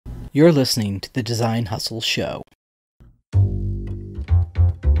You're listening to the Design Hustle Show.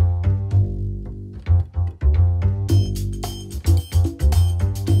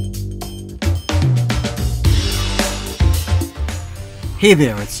 Hey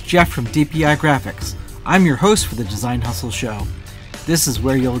there, it's Jeff from DPI Graphics. I'm your host for the Design Hustle Show. This is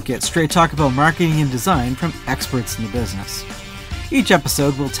where you'll get straight talk about marketing and design from experts in the business. Each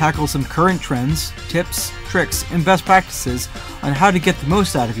episode will tackle some current trends, tips, tricks, and best practices on how to get the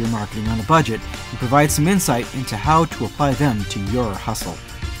most out of your marketing on a budget and provide some insight into how to apply them to your hustle.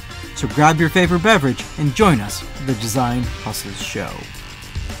 So grab your favorite beverage and join us for the Design Hustle Show.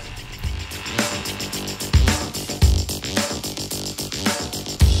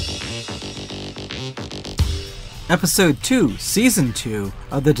 Episode 2, Season 2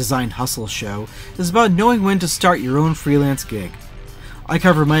 of the Design Hustle Show is about knowing when to start your own freelance gig. I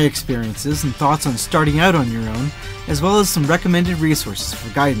cover my experiences and thoughts on starting out on your own, as well as some recommended resources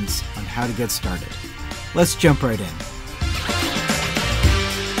for guidance on how to get started. Let's jump right in.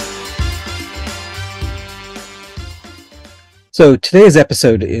 So today's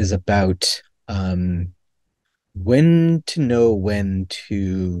episode is about when to know when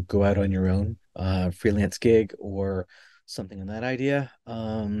to go out on your own freelance gig or something on that idea.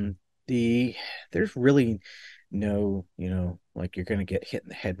 There's really no, like you're going to get hit in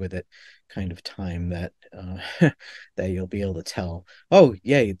the head with it kind of time that that you'll be able to tell, oh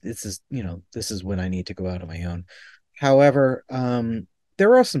yeah, this is when I need to go out on my own. However,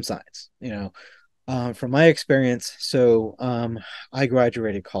 there are some signs, from my experience. So I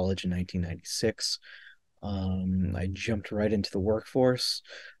graduated college in 1996. I jumped right into the workforce.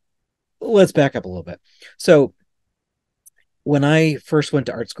 Let's back up a little bit. So when I first went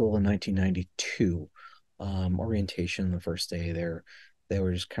to art school in 1992, orientation, the first day there, they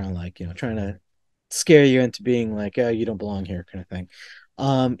were just kind of like, trying to scare you into being like, oh, you don't belong here kind of thing.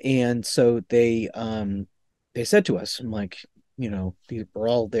 And so they said to us, I'm like, we're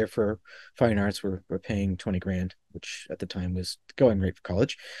all there for fine arts. We're paying 20 grand, which at the time was going rate for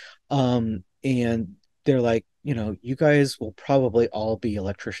college. And they're like, you guys will probably all be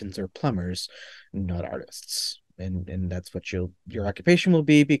electricians or plumbers, not artists. And that's what your occupation will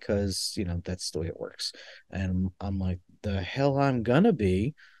be, because that's the way it works. And I'm like, the hell I'm gonna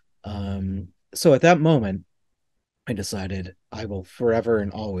be. So at that moment I decided I will forever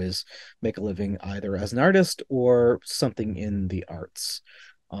and always make a living either as an artist or something in the arts.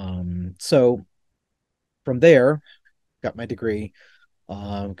 So from there, got my degree,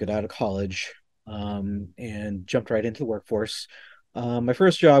 got out of college, and jumped right into the workforce. My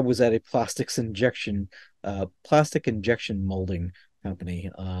first job was at a plastic injection molding company,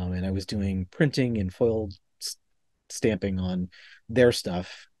 and I was doing printing and foil stamping on their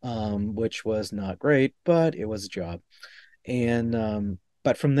stuff, which was not great, but it was a job. And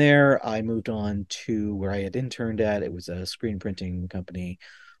but from there, I moved on to where I had interned at. It was a screen printing company,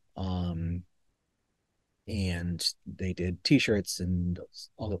 um, and they did T-shirts and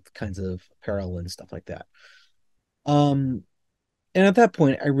all kinds of apparel and stuff like that. Um, and at that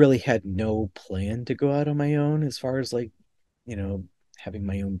point, I really had no plan to go out on my own as far as like, you know, having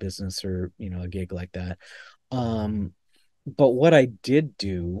my own business or, a gig like that. Um, but what I did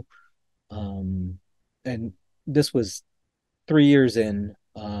do, um, and this was 3 years in,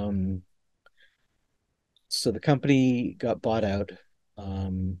 so the company got bought out,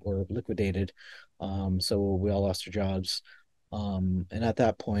 or liquidated. So we all lost our jobs. And at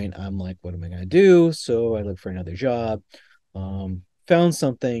that point, I'm like, what am I going to do? So I looked for another job, found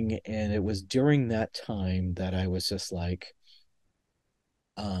something, and it was during that time that I was just like,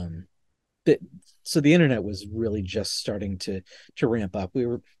 um, but, so the internet was really just starting to ramp up.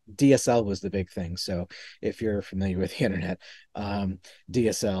 DSL was the big thing. So if you're familiar with the internet,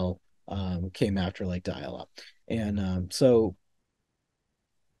 DSL came after like dial-up, and so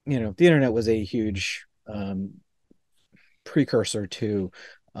the internet was a huge precursor to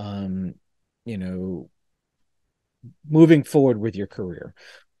um, you know moving forward with your career.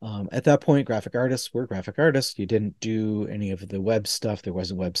 At that point, graphic artists were graphic artists. You didn't do any of the web stuff. There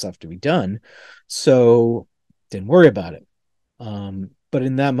wasn't web stuff to be done, so didn't worry about it. But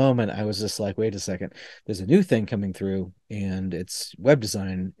in that moment, I was just like, wait a second, there's a new thing coming through, and it's web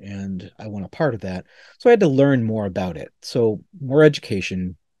design, and I want a part of that. So I had to learn more about it. So more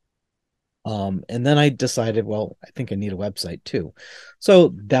education. And then I decided, well, I think I need a website too.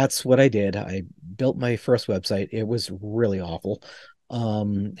 So that's what I did. I built my first website. It was really awful.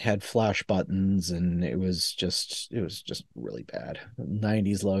 Had flash buttons, and it was just really bad.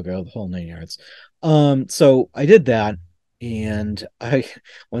 90s logo, the whole 9 yards. So I did that, and I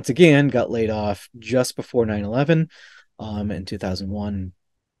once again got laid off just before 9/11, in 2001.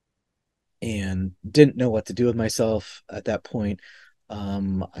 and didn't know what to do with myself at that point.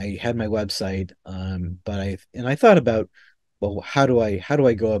 I had my website, but I thought about, well, how do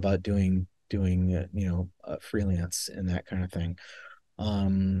I go about doing freelance and that kind of thing.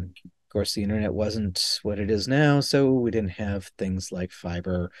 Of course, the internet wasn't what it is now, so we didn't have things like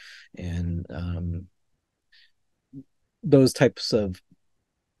Fiverr and those types of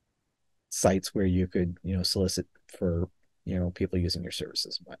sites where you could, solicit for, people using your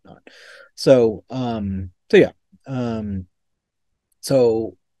services and whatnot. So yeah. Um,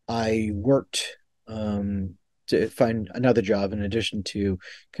 so I worked to find another job in addition to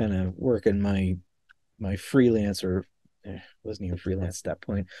kind of working my freelancer. Wasn't even freelance at that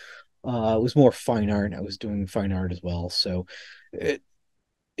point. It was more fine art. I was doing fine art as well. So it,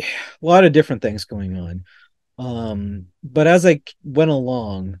 a lot of different things going on. But as I went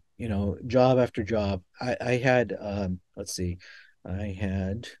along, job after job, I had, let's see, I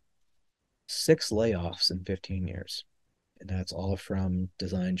had 6 layoffs in 15 years. And that's all from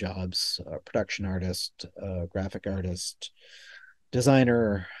design jobs, production artist, graphic artist,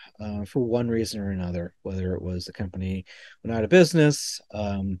 designer, for one reason or another, whether it was the company went out of business,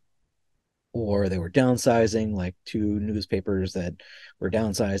 or they were downsizing, like two newspapers that were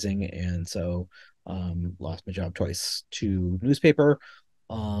downsizing, and so lost my job twice to newspaper.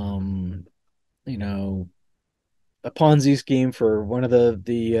 Um, you know, a Ponzi scheme for one of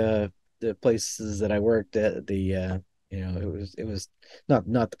the places that I worked at. It was not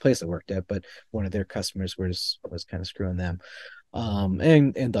the place I worked at, but one of their customers was kind of screwing them,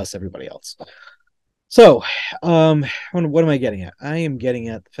 and thus everybody else. So, what am I getting at? I am getting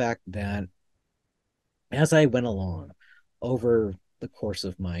at the fact that as I went along over the course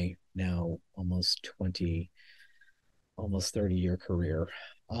of my now almost 30-year career,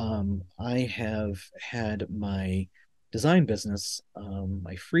 I have had my design business,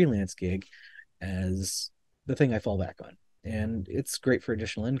 my freelance gig, as the thing I fall back on. And it's great for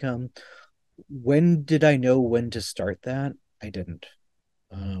additional income. When did I know when to start that? I didn't.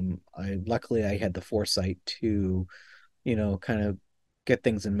 I luckily I had the foresight to, kind of get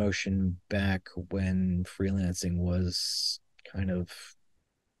things in motion back when freelancing was kind of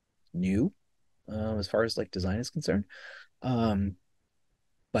new, as far as like design is concerned. Um,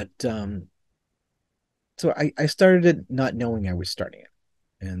 but so I started it not knowing I was starting it,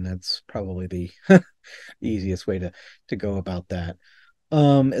 and that's probably the easiest way to go about that.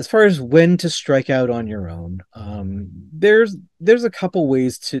 As far as when to strike out on your own, there's a couple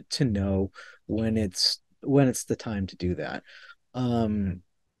ways to know when it's the time to do that. Um,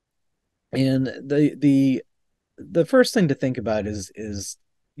 and the first thing to think about is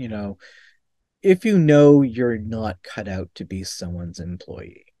you know if you know you're not cut out to be someone's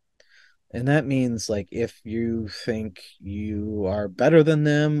employee. And that means, like, if you think you are better than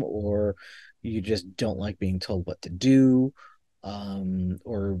them, or you just don't like being told what to do,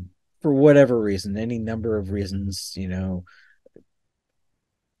 or for whatever reason, any number of reasons,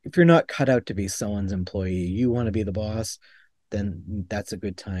 if you're not cut out to be someone's employee, you want to be the boss, then that's a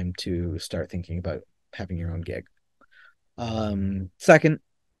good time to start thinking about having your own gig. Second,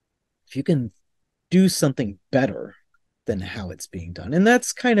 if you can do something better than how it's being done. And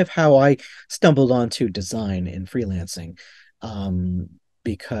that's kind of how I stumbled onto design and freelancing,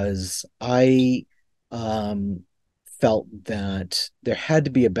 because I um, felt that there had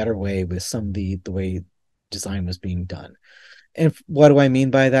to be a better way with some of the way design was being done. And what do I mean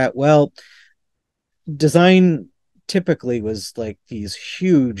by that? Well, design typically was like these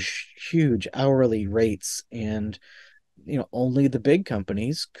huge hourly rates, and only the big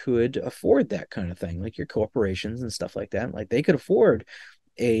companies could afford that kind of thing, like your corporations and stuff like that. Like, they could afford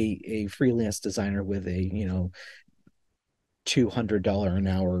a freelance designer with a $200 an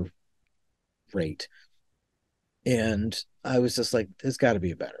hour rate. And I was just like, there's got to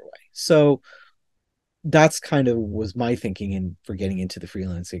be a better way. So that's kind of was my thinking in for getting into the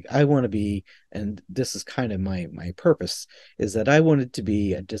freelancing. I want to be, and this is kind of my purpose, is that I wanted to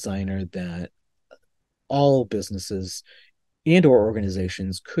be a designer that all businesses and or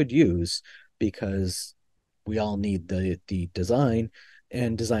organizations could use, because we all need the design,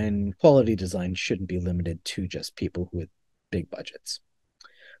 and quality design shouldn't be limited to just people with big budgets.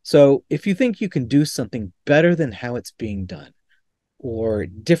 So if you think you can do something better than how it's being done, or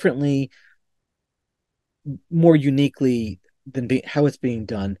differently, more uniquely than how it's being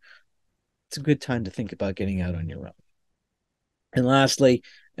done, it's a good time to think about getting out on your own. And lastly,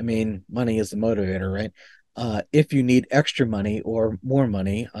 I mean, money is the motivator, right? If you need extra money or more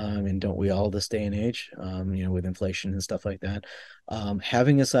money, and don't we all this day and age, with inflation and stuff like that,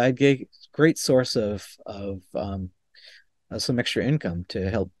 having a side gig is a great source of some extra income to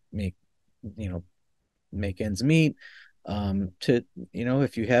help make you know, make ends meet. To,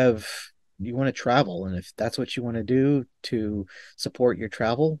 if you want to travel, and if that's what you want to do to support your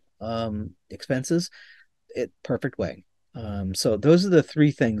travel expenses, perfect way. So those are the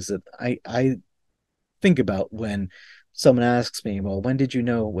three things that I think about when someone asks me, well, when did you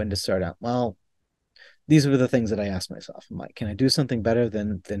know when to start out? Well, these are the things that I ask myself. I'm like, can I do something better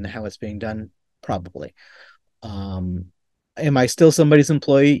than how it's being done? Probably. Um, am I still somebody's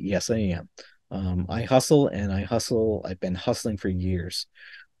employee? Yes, I am. I hustle and I hustle. I've been hustling for years.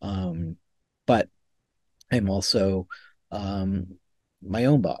 Um, but I'm also um, my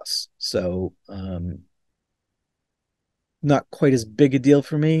own boss. So not quite as big a deal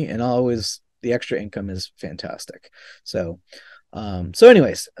for me. And always the extra income is fantastic. So,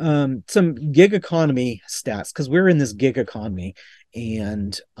 anyways, some gig economy stats, because we're in this gig economy,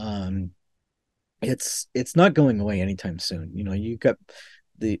 and it's not going away anytime soon. You got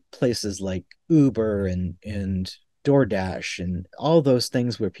the places like Uber and DoorDash and all those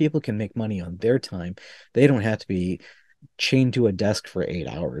things where people can make money on their time. They don't have to be chained to a desk for 8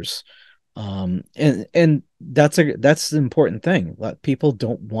 hours. And that's the important thing. People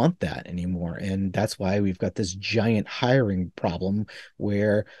don't want that anymore, and that's why we've got this giant hiring problem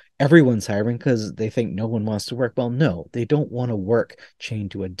where everyone's hiring because they think no one wants to work. Well, no, they don't want to work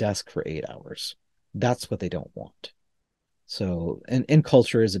chained to a desk for 8 hours. That's what they don't want. So, and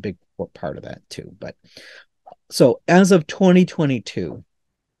culture is a big part of that too. But so as of 2022,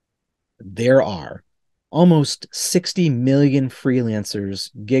 there are almost 60 million freelancers,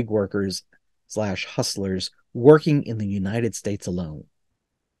 gig workers slash hustlers working in the United States alone.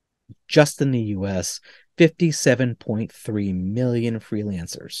 Just in the US, 57.3 million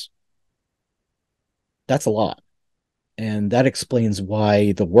freelancers. That's a lot. And that explains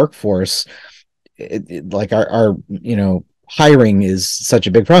why the workforce, like our hiring is such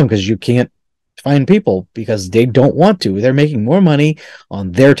a big problem, because you can't find people because they don't want to. They're making more money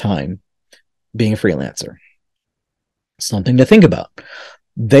on their time being a freelancer. Something to think about.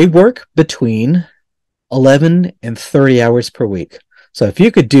 They work between 11 and 30 hours per week. So if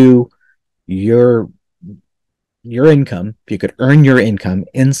you could do your income, if you could earn your income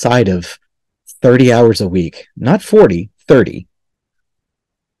inside of 30 hours a week, not 40, 30,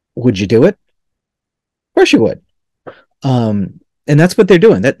 would you do it? Of course you would. And that's what they're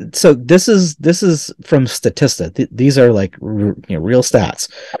doing. So this is from Statista. These are like real stats.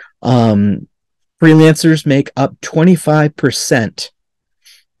 Freelancers make up 25%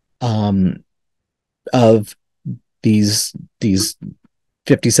 of these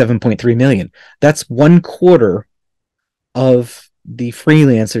 57.3 million. That's one quarter of the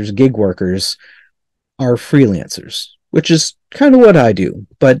freelancers, gig workers are freelancers, which is kind of what I do,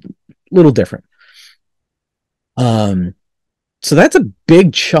 but a little different. So that's a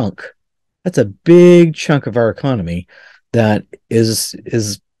big chunk. That's a big chunk of our economy that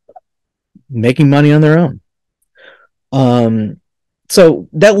is making money on their own. So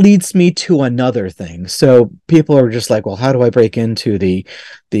that leads me to another thing. So people are just like, well, how do I break into the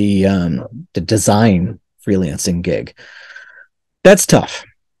design freelancing gig? That's tough.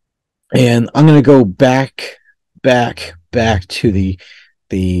 And I'm going to go back to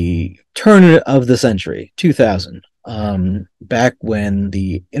the turn of the century, 2000. Back when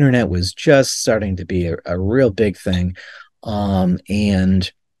the internet was just starting to be a real big thing.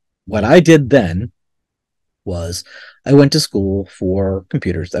 And what I did then was I went to school for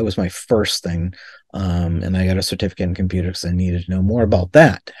computers. That was my first thing. And I got a certificate in computers. I needed to know more about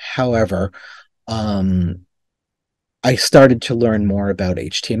that. However, I started to learn more about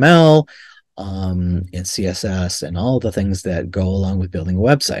HTML and CSS and all the things that go along with building a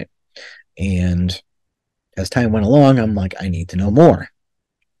website. And as time went along, I'm like, I need to know more.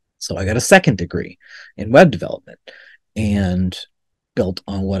 So I got a second degree in web development and built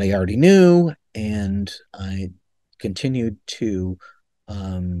on what I already knew, and I continued to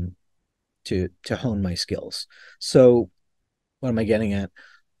hone my skills. So what am I getting at?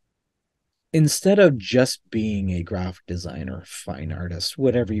 Instead of just being a graphic designer, fine artist,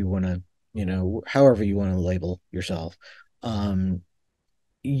 whatever you want to, however you want to label yourself,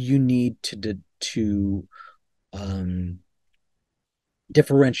 you need to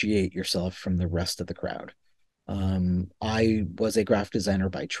differentiate yourself from the rest of the crowd. I was a graphic designer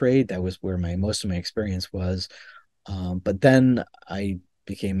by trade. That was where most of my experience was. But then I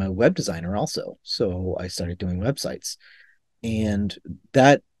became a web designer also. So I started doing websites. And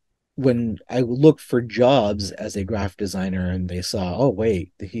that, when I looked for jobs as a graphic designer and they saw, oh,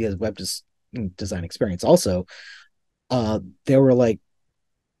 wait, he has design experience also, they were like,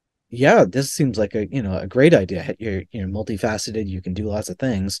 yeah, this seems like a great idea. You're multifaceted, you can do lots of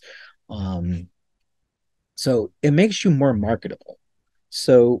things. Um, so it makes you more marketable.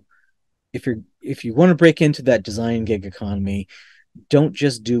 So if you want to break into that design gig economy, don't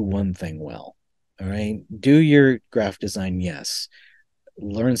just do one thing well. All right. Do your graphic design, yes.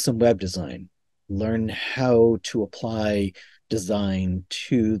 Learn some web design. Learn how to apply design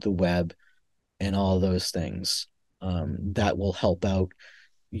to the web and all those things. That will help out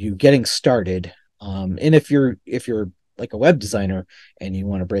you getting started. And if you're like a web designer and you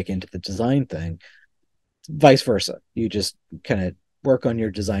want to break into the design thing, vice versa. You just kind of work on your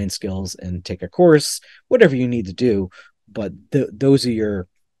design skills and take a course, whatever you need to do. But those are your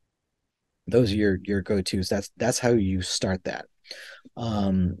go tos. That's how you start that.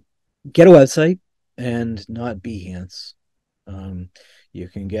 Um, get a website and not Behance. Um, you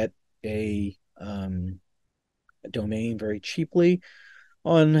can get a domain very cheaply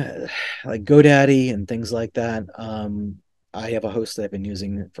on like GoDaddy and things like that. I have a host that I've been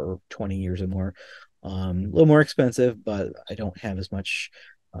using for 20 years or more. A little more expensive, but I don't have as much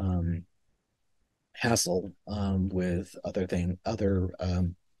um, hassle with other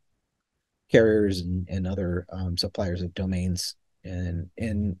carriers and other suppliers of domains, and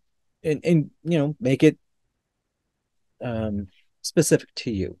make it um, specific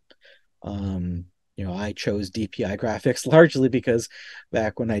to you. Um, I chose DPI graphics largely because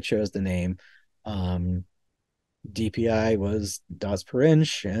back when I chose the name, um, DPI was dots per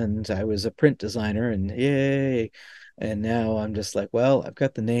inch, and I was a print designer, and yay. And now I'm just like, well, I've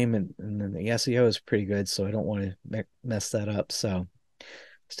got the name, and then the SEO is pretty good, so I don't want to mess that up. So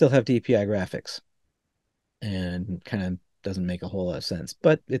still have DPI graphics, and kind of doesn't make a whole lot of sense,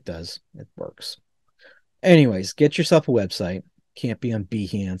 but it does. It works. Anyways, get yourself a website. Can't be on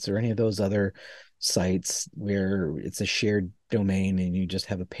Behance or any of those other sites where it's a shared domain and you just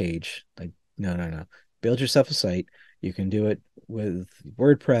have a page. Like, no, no, no. Build yourself a site. You can do it with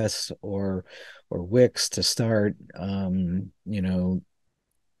WordPress or Wix to start.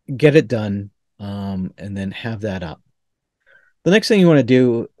 Get it done, and then have that up. The next thing you want to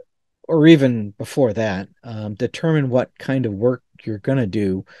do, or even before that, determine what kind of work you're going to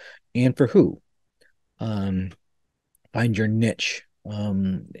do and for who. Um, Find your niche.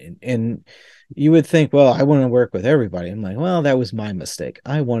 And you would think, well, I want to work with everybody. I'm like, well, that was my mistake.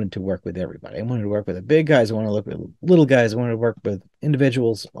 I wanted to work with everybody. I wanted to work with the big guys. I want to work with little guys. I wanted to work with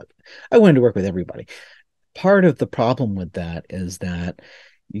individuals. I wanted to work with everybody. Part of the problem with that is that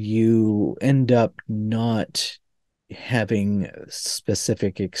you end up not having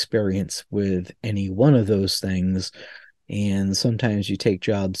specific experience with any one of those things. And sometimes you take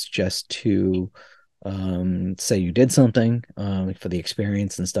jobs just to say you did something for the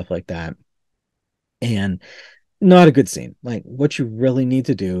experience and stuff like that. And not a good scene. Like, what you really need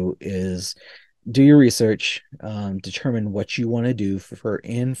to do is do your research, determine what you want to do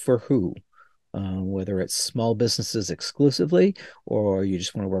and for who. Whether it's small businesses exclusively, or you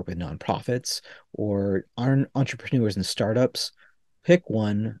just want to work with nonprofits or entrepreneurs and startups, pick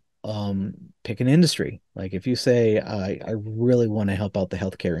one. Pick an industry. Like if you say, I really want to help out the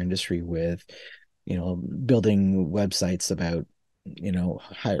healthcare industry with, building websites about,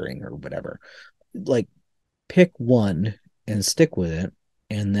 hiring or whatever, like pick one and stick with it.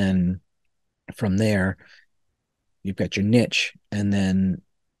 And then from there, you've got your niche. And then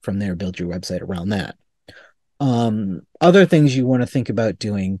from there, build your website around that. Other things you want to think about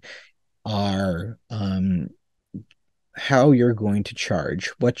doing are how you're going to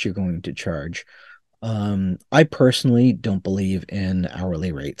charge, what you're going to charge. I personally don't believe in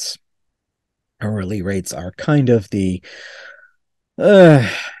hourly rates. Hourly rates are kind of the uh,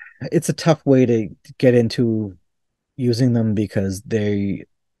 it's a tough way to get into using them because you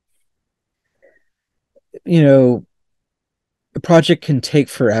know, a project can take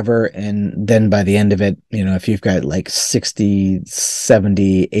forever, and then by the end of it, if you've got like 60,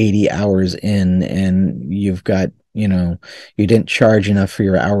 70, 80 hours in, and you've got, you didn't charge enough for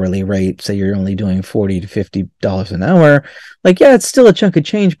your hourly rate, say you're only doing 40 to $50 an hour, like, yeah, it's still a chunk of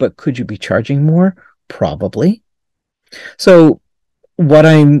change, but could you be charging more? Probably. So what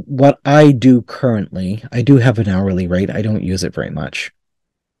I do currently, I do have an hourly rate. I don't use it very much.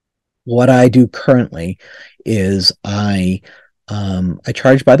 What I do currently is I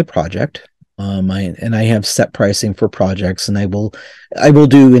charge by the project. I have set pricing for projects, and I will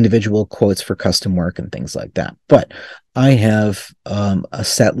do individual quotes for custom work and things like that. But I have a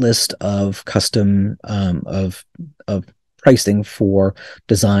set list of custom of pricing for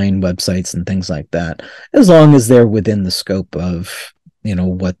design websites and things like that, as long as they're within the scope of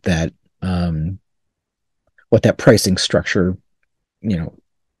um, what that pricing structure you know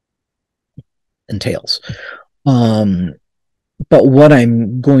entails. Um, But what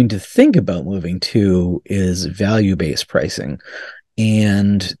I'm going to think about moving to is value-based pricing.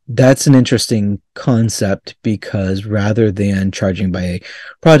 And that's an interesting concept because rather than charging by a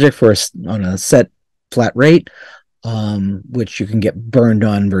project on a set flat rate, which you can get burned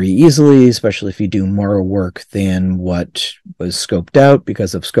on very easily, especially if you do more work than what was scoped out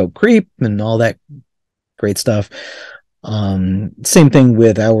because of scope creep and all that great stuff. Same thing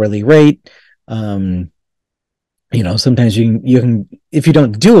with hourly rate. Um, sometimes you can if you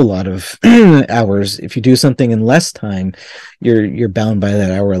don't do a lot of hours, if you do something in less time, you're bound by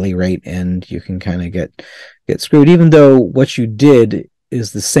that hourly rate, and you can kind of get screwed, even though what you did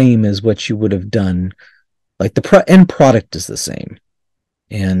is the same as what you would have done. Like the end product is the same,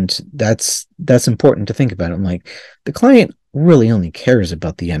 and that's important to think about. I'm like, the client really only cares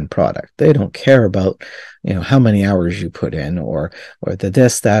about the end product. They don't care about how many hours you put in, or the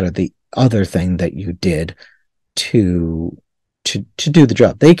this, that, or the other thing that you did to to do the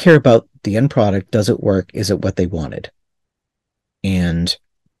job. They care about the end product. Does it work? Is it what they wanted? And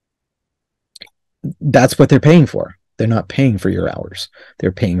that's what they're paying for. They're not paying for your hours.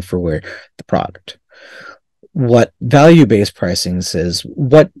 They're paying for the product. What value-based pricing says,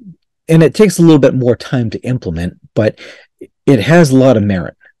 and it takes a little bit more time to implement, but it has a lot of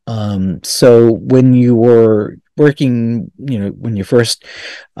merit. So when you were working, when you first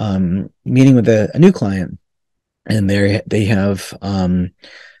meeting with a new client, and they have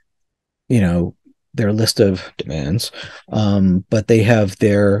their list of demands, but they have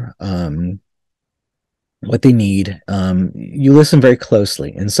their what they need. You listen very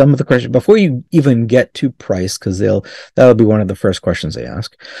closely, and some of the questions before you even get to price, because that'll be one of the first questions they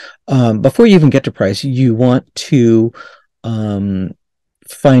ask. Before you even get to price, you want to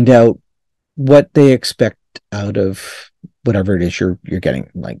find out what they expect out of whatever it is you're getting.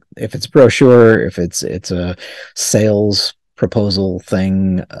 Like if it's a brochure, if it's a sales proposal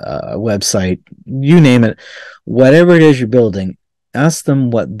thing, a website, you name it, whatever it is you're building, ask them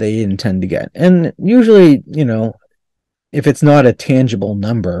what they intend to get. And usually, if it's not a tangible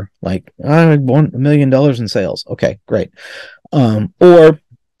number, like I want $1 million in sales, okay, great. Or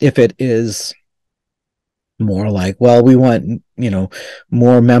if it is more like, well, we want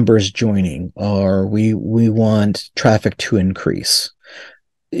more members joining, or we want traffic to increase,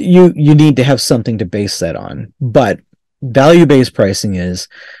 you need to have something to base that on. But value-based pricing is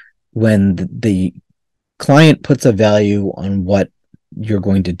when the client puts a value on what you're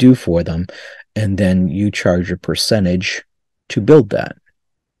going to do for them, and then you charge a percentage to build that.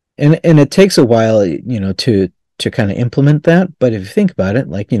 And it takes a while to kind of implement that. But if you think about it,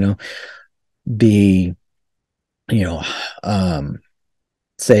 like the you know,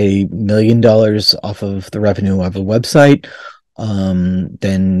 say $1 million off of the revenue of a website,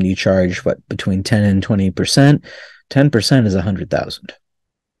 then you charge what, between 10 and 20%. 10% is 100,000.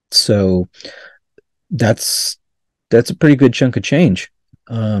 So that's a pretty good chunk of change.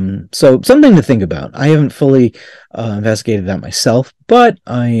 So something to think about. I haven't fully investigated that myself, but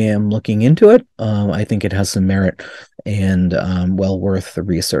I am looking into it. I think it has some merit, and well worth the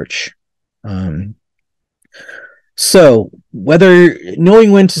research. So whether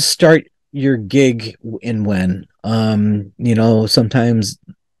knowing when to start your gig and when, sometimes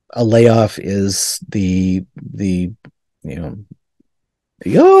a layoff is you know,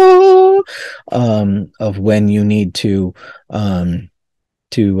 of when you need to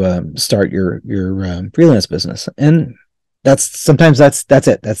start your freelance business. And that's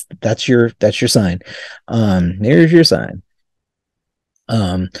it. That's your sign. There's your sign.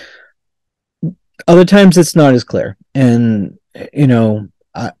 Um, Other times it's not as clear, and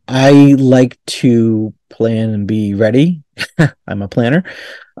I like to plan and be ready. I'm a planner.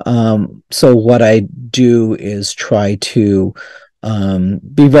 So what I do is try to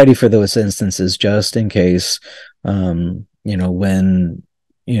be ready for those instances, just in case, when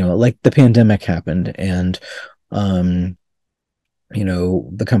like the pandemic happened, and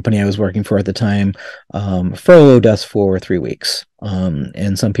the company I was working for at the time furloughed us for 3 weeks.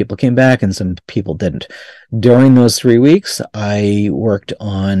 And some people came back and some people didn't. During those 3 weeks, I worked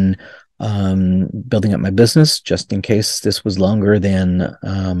on building up my business, just in case this was longer than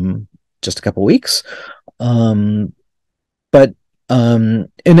just a couple weeks. But and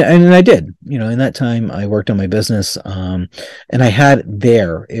I did, in that time I worked on my business, and I had it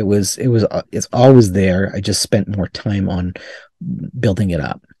there. It's always there. I just spent more time on building it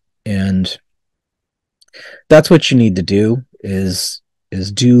up. And that's what you need to do, is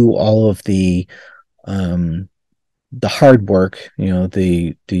do all of the hard work,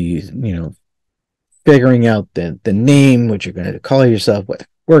 the figuring out the name, what you're going to call yourself, what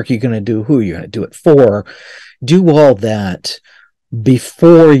work are you going to do, who are you going to do it for, do all that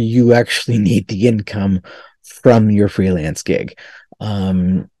before you actually need the income from your freelance gig.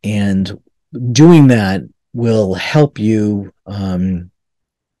 And doing that will help you when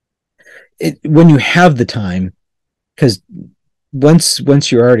you have the time, because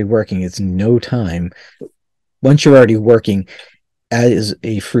once you're already working, it's no time. Once you're already working as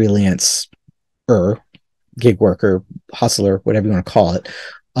a freelance or gig worker, hustler, whatever you want to call it,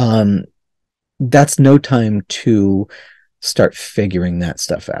 um, that's no time to start figuring that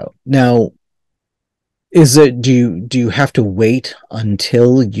stuff out. Now, is it do you have to wait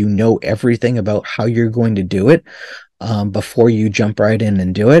until you know everything about how you're going to do it before you jump right in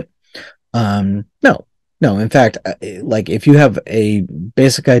and do it? No, no. In fact, like if you have a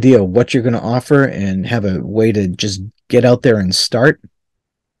basic idea of what you're going to offer and have a way to just get out there and start,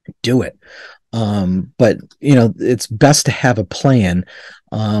 do it. But it's best to have a plan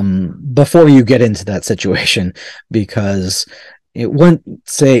before you get into that situation, because it won't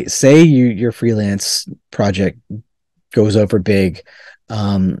say your freelance project goes over big,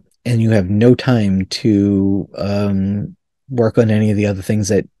 and you have no time to work on any of the other things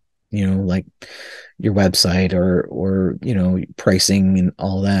that like your website or pricing and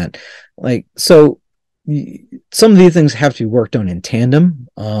all that. Like, so some of these things have to be worked on in tandem.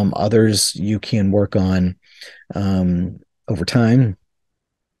 Others you can work on over time,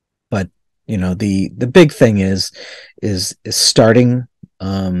 but the big thing is starting,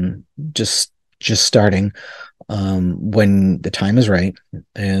 just starting when the time is right,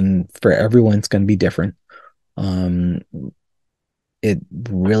 and for everyone it's going to be different. um it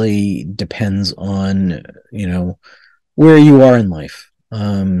really depends on where you are in life.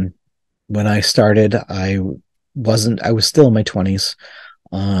 When I started, I was still in my 20s,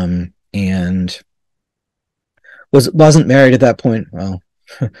 and wasn't married at that point. Well,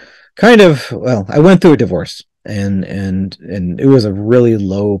 kind of. Well, I went through a divorce, and it was a really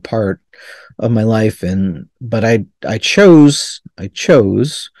low part of my life, and but I chose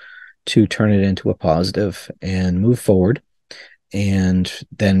to turn it into a positive and move forward. And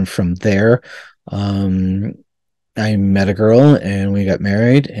then from there, um I met a girl and we got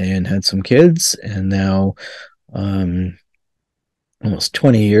married and had some kids, and now, um almost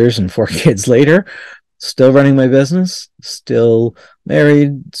 20 years and four kids later, still running my business, still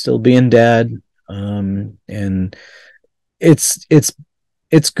married, still being dad. And it's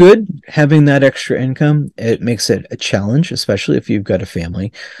it's good having that extra income. It makes it a challenge, especially if you've got a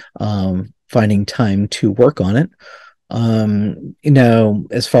family, finding time to work on it.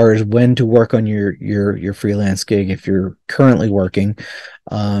 As far as when to work on your freelance gig, if you're currently working,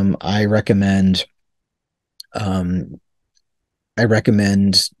 I recommend, um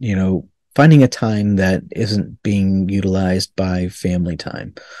finding a time that isn't being utilized by family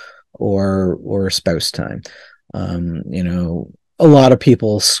time or spouse time. A lot of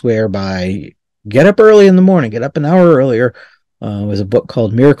people swear by get up early in the morning, get up an hour earlier. Was a book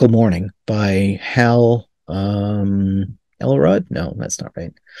called Miracle Morning by Hal Elrod. No, that's not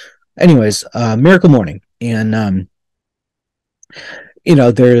right. Anyways, Miracle Morning, and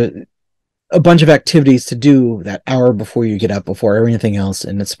there are a bunch of activities to do that hour before you get up, before everything else,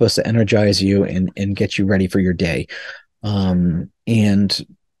 and it's supposed to energize you and get you ready for your day. And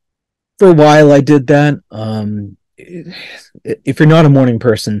for a while, I did that. If you're not a morning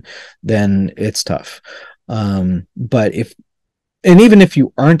person, then it's tough. But even if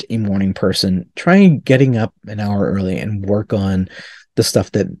you aren't a morning person, try getting up an hour early and work on the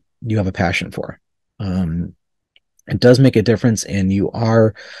stuff that you have a passion for. It does make a difference, and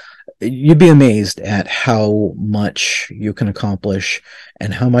you'd be amazed at how much you can accomplish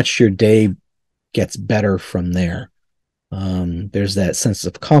and how much your day gets better from there. There's that sense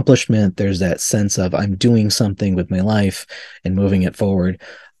of accomplishment. There's that sense of I'm doing something with my life and moving it forward.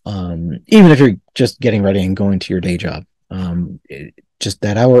 Even if you're just getting ready and going to your day job, just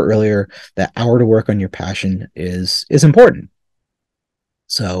that hour earlier, that hour to work on your passion is important.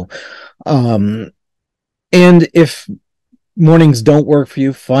 So, and if mornings don't work for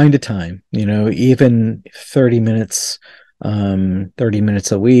you, find a time, even 30 minutes, 30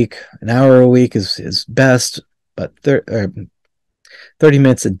 minutes a week, an hour a week is best, but 30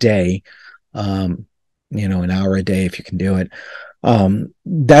 minutes a day, an hour a day if you can do it.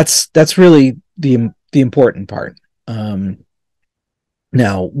 That's really the important part.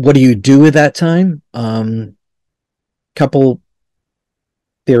 Now, what do you do with that time? Couple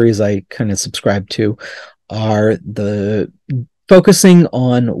theories I kind of subscribe to are the focusing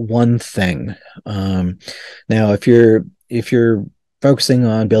on one thing. Now, if you're focusing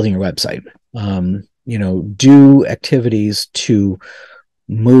on building your website, do activities to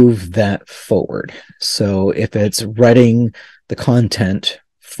move that forward. So if it's writing the content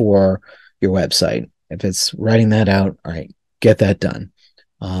for your website, if it's writing that out, all right, get that done.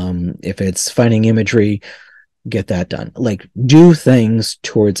 If it's finding imagery, get that done. Like, do things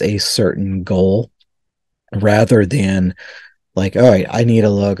towards a certain goal rather than like, all right, I need a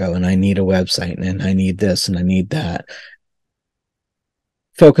logo and I need a website and I need this and I need that.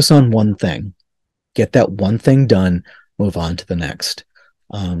 Focus on one thing, get that one thing done, move on to the next.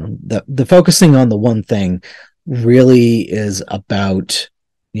 The focusing on the one thing really is about,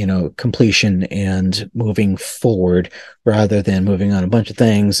 completion and moving forward rather than moving on a bunch of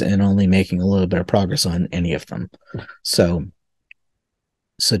things and only making a little bit of progress on any of them. So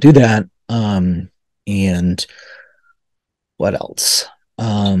do that. And what else?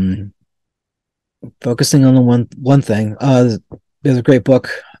 Focusing on the one thing. There's a great book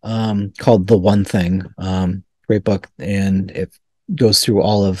called The One Thing. Great book, and it goes through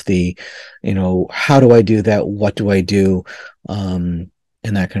all of the, how do I do that? What do I do?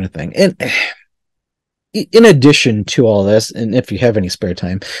 And that kind of thing. And in addition to all this, and if you have any spare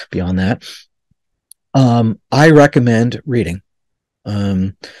time beyond that, I recommend reading.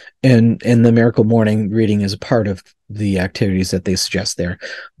 And in the Miracle Morning, reading is a part of the activities that they suggest there.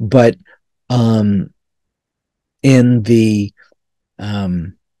 But in the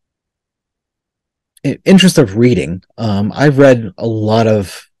interest of reading, I've read a lot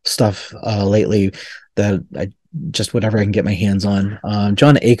of stuff lately that I just whatever I can get my hands on.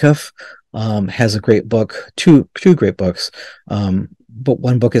 John Acuff has a great book, two great books. But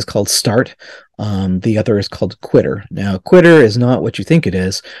one book is called Start. The other is called Quitter. Now, Quitter is not what you think it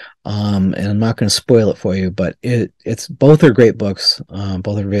is, and I'm not going to spoil it for you. But it's both are great books.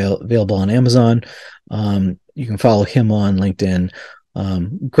 Both are available on Amazon. You can follow him on LinkedIn.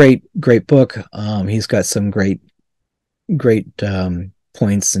 Great book. He's got some great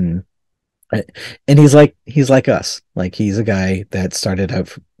points, and he's like us. Like, he's a guy that started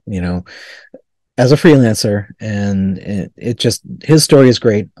out, as a freelancer, and it just, his story is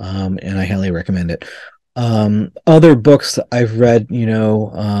great, and I highly recommend it. Other books I've read,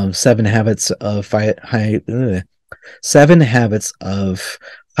 7 Habits of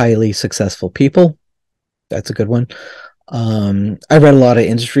Highly Successful People. That's a good one. I read a lot of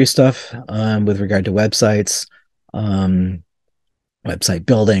industry stuff with regard to websites, website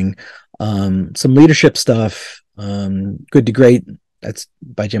building, some leadership stuff. Good to Great, that's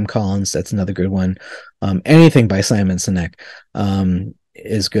by Jim Collins. That's another good one. Anything by Simon Sinek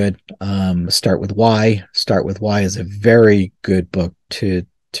is good. Start with Why. Start with Why is a very good book to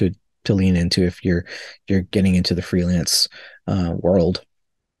lean into if you're getting into the freelance world.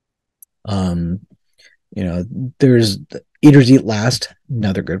 There's Eaters Eat Last,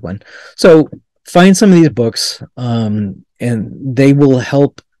 another good one. So find some of these books, and they will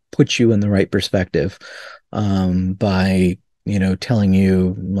help put you in the right perspective by telling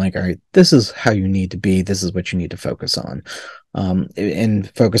you, like, all right, this is how you need to be, this is what you need to focus on.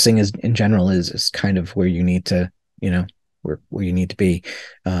 And focusing is, in general, is kind of where you need to, where you need to be.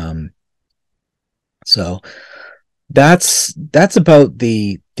 So that's about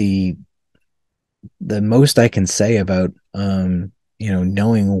the most I can say about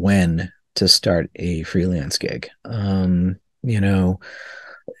knowing when to start a freelance gig. My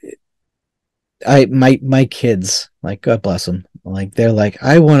kids, like, God bless them, like, they're like,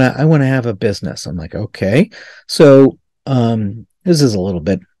 I want to have a business. I'm like, okay. So this is a little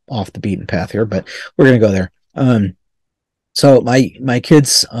bit off the beaten path here, but we're gonna go there. So my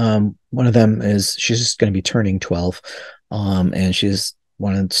kids, one of them she's just going to be turning 12, and she's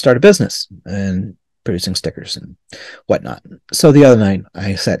wanted to start a business and producing stickers and whatnot. So the other night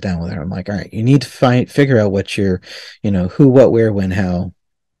I sat down with her. I'm like, all right, you need to figure out what your, who, what, where, when, how,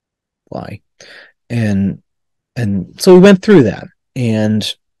 why. And so we went through that,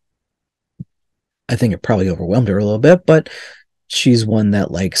 and I think it probably overwhelmed her a little bit, but she's one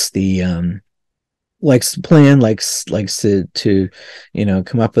that likes likes to plan, likes to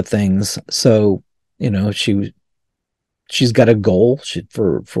come up with things. So she's got a goal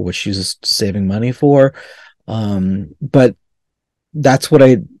for what she's saving money for. But that's what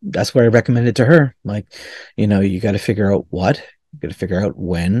I recommended to her. Like, you got to figure out you got to figure out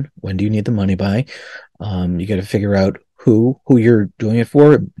when do you need the money by. You got to figure out who you're doing it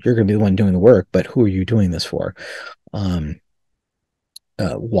for. You're going to be the one doing the work, but who are you doing this for?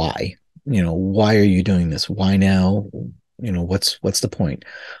 Why? Why are you doing this? Why now? What's the point?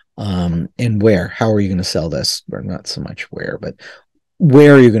 And where? How are you going to sell this? Or not so much where, but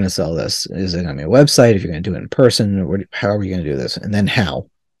where are you going to sell this? Is it on your website? If you're going to do it in person, or how are you going to do this? And then how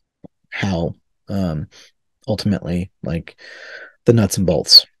ultimately, like, the nuts and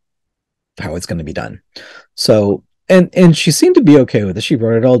bolts, how it's going to be done. So, and she seemed to be okay with it. She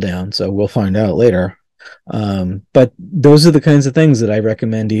wrote it all down, so we'll find out later. But those are the kinds of things that I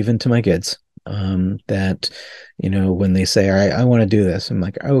recommend even to my kids. That, when they say, all right, I want to do this, I'm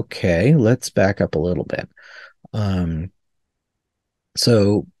like, okay, let's back up a little bit.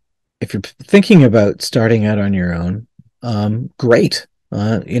 So if you're thinking about starting out on your own, great.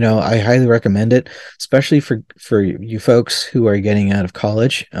 I highly recommend it, especially for you folks who are getting out of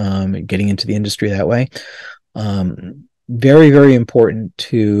college, getting into the industry that way. Very, very important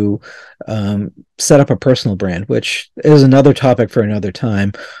to set up a personal brand, which is another topic for another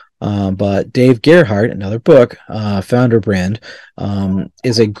time. But Dave Gerhardt, another book, Founder Brand,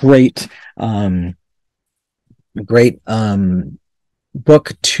 is a great book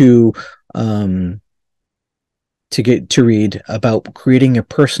to get to read about creating a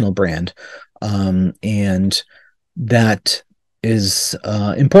personal brand, and that is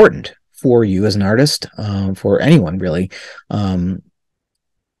important for you as an artist, for anyone really. Not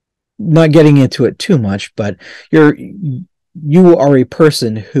getting into it too much, but you are a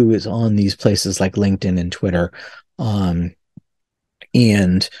person who is on these places like LinkedIn and Twitter,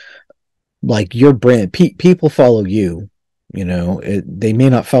 and like your brand, people follow you. They may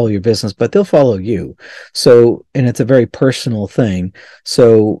not follow your business, but they'll follow you. So, and it's a very personal thing.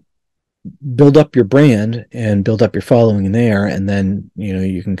 So build up your brand and build up your following there, and then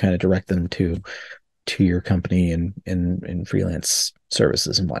you can kind of direct them to your company and freelance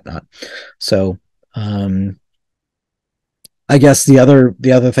services and whatnot. So I guess the other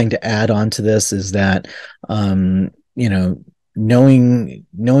thing to add on to this is that knowing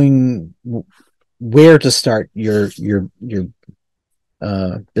where to start your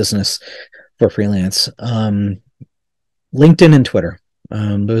business for freelance. LinkedIn and Twitter.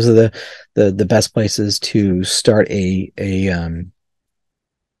 Those are the best places to start a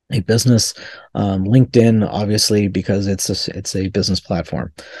business. LinkedIn, obviously, because it's a business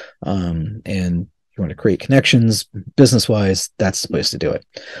platform, and you want to create connections business wise. That's the place to do it.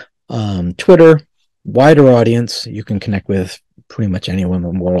 Twitter, wider audience. You can connect with pretty much anyone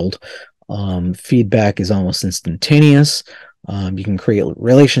in the world. Feedback is almost instantaneous. You can create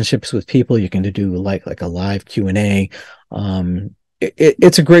relationships with people. You can do like a live Q&A.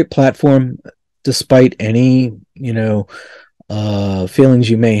 It's a great platform, despite any feelings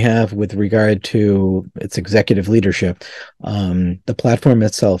you may have with regard to its executive leadership. The platform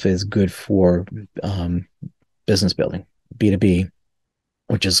itself is good for business building, B2B,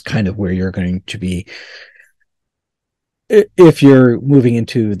 which is kind of where you're going to be if you're moving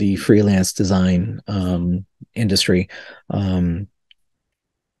into the freelance design industry. The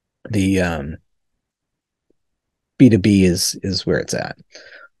B2B is where it's at.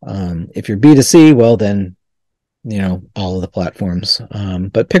 If you're B2C, well, then all of the platforms,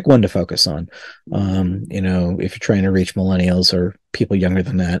 but pick one to focus on. If you're trying to reach millennials or people younger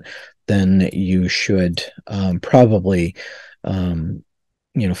than that, then you should probably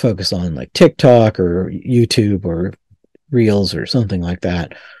focus on like TikTok or YouTube or Reels or something like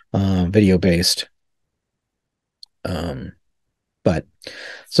that, video based. But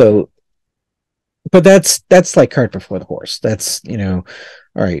that's like cart before the horse. That's all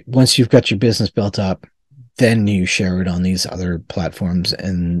right, once you've got your business built up, then you share it on these other platforms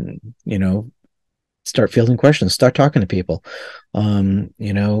and start fielding questions, start talking to people. Go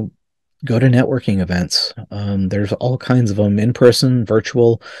to networking events. There's all kinds of them, in person,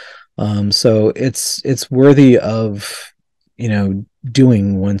 virtual. So it's worthy of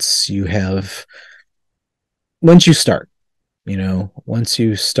doing once you start. Once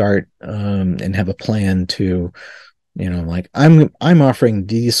you start and have a plan to like I'm offering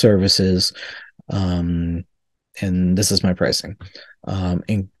these services, and this is my pricing,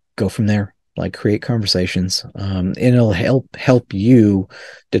 and go from there. Like, create conversations, and it'll help you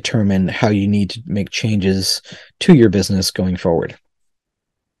determine how you need to make changes to your business going forward.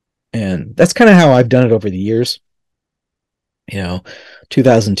 And that's kind of how I've done it over the years.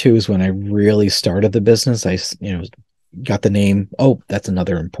 2002 is when I really started the business. I got the name. Oh, that's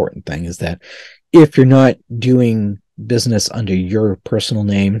another important thing, is that if you're not doing business under your personal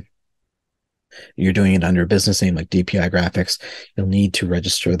name, you're doing it under a business name like DPI Graphics, you'll need to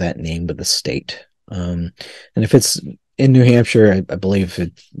register that name with the state. And if it's in New Hampshire, I believe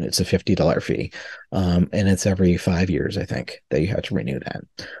it's a $50 fee. And it's every 5 years, I think, that you have to renew that.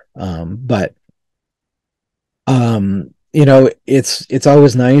 But it's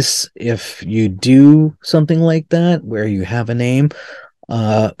always nice if you do something like that where you have a name,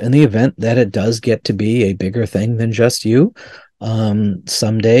 in the event that it does get to be a bigger thing than just you.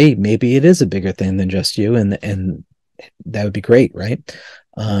 Someday maybe it is a bigger thing than just you, and that would be great, right?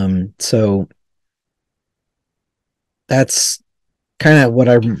 So that's kind of what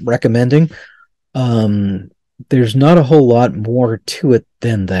I'm recommending. Um, there's not a whole lot more to it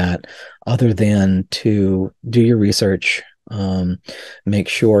than that, other than to do your research, make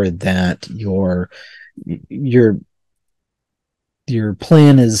sure that your your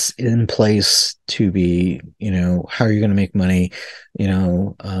plan is in place to be, how you're going to make money,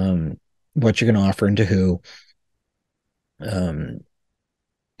 what you're going to offer and to who. Um,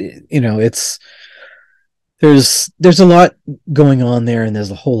 it's there's a lot going on there, and there's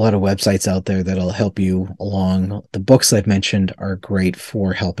a whole lot of websites out there that'll help you along. The books I've mentioned are great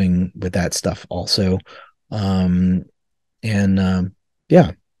for helping with that stuff also. Um, and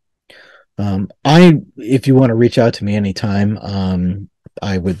yeah, if you want to reach out to me anytime,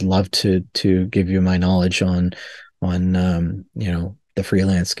 I would love to give you my knowledge on the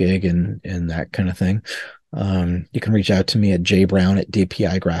freelance gig and that kind of thing. You can reach out to me at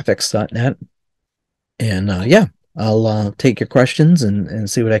jbrown@dpigraphics.net. And yeah, I'll take your questions and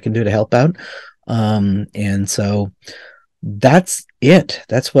see what I can do to help out. And so that's it.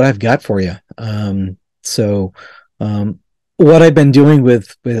 That's what I've got for you. So what I've been doing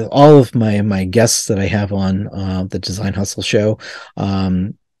with all of my guests that I have on the Design Hustle show,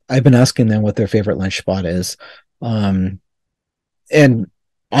 I've been asking them what their favorite lunch spot is. And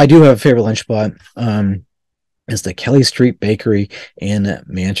I do have a favorite lunch spot. Is the Kelly Street Bakery in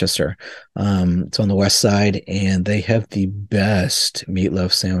Manchester. It's on the west side, and they have the best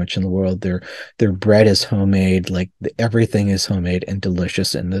meatloaf sandwich in the world. Their bread is homemade, like everything is homemade and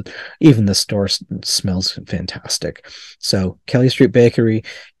delicious, and even the store smells fantastic. So Kelly Street Bakery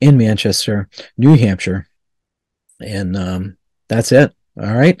in Manchester, New Hampshire, and that's it.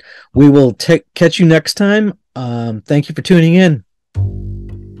 All right, we will catch you next time. Thank you for tuning in.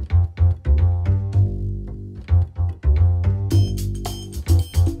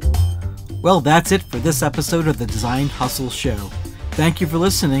 Well, that's it for this episode of the Design Hustle Show. Thank you for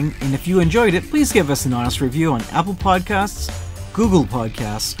listening, and if you enjoyed it, please give us an honest review on Apple Podcasts, Google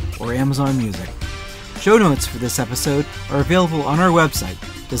Podcasts, or Amazon Music. Show notes for this episode are available on our website,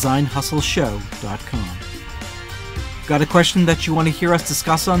 designhustleshow.com. Got a question that you want to hear us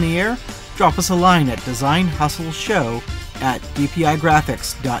discuss on the air? Drop us a line at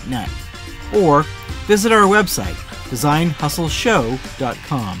designhustleshow@dpigraphics.net or visit our website,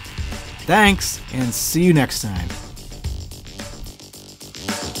 designhustleshow.com. Thanks, and see you next time.